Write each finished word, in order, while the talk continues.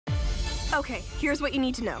Okay, here's what you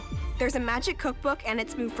need to know. There's a magic cookbook, and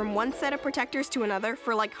it's moved from one set of protectors to another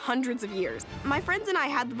for like hundreds of years. My friends and I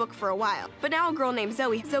had the book for a while, but now a girl named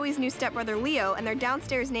Zoe, Zoe's new stepbrother Leo, and their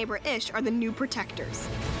downstairs neighbor Ish are the new protectors.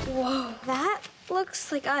 Whoa, that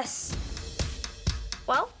looks like us.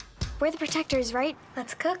 Well, we're the protectors, right?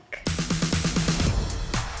 Let's cook.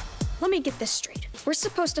 Let me get this straight. We're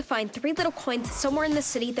supposed to find 3 little coins somewhere in the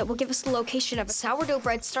city that will give us the location of a sourdough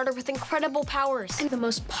bread starter with incredible powers. And the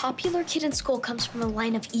most popular kid in school comes from a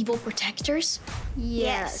line of evil protectors?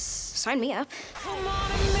 Yes. Sign me up.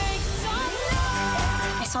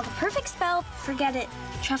 I saw the perfect spell. Forget it.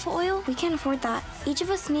 Truffle oil? We can't afford that. Each of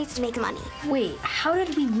us needs to make money. Wait, how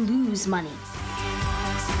did we lose money?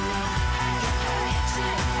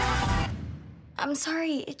 I'm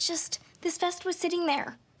sorry, it's just, this vest was sitting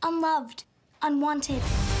there. Unloved. Unwanted.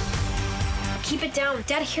 Keep it down.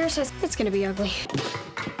 Dad hears us. It's gonna be ugly.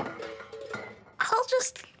 I'll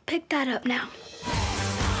just pick that up now.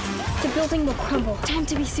 The building will crumble. Time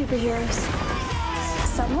to be superheroes.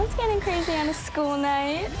 Someone's getting crazy on a school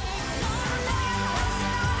night.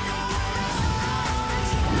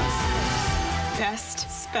 Best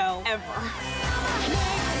spell ever.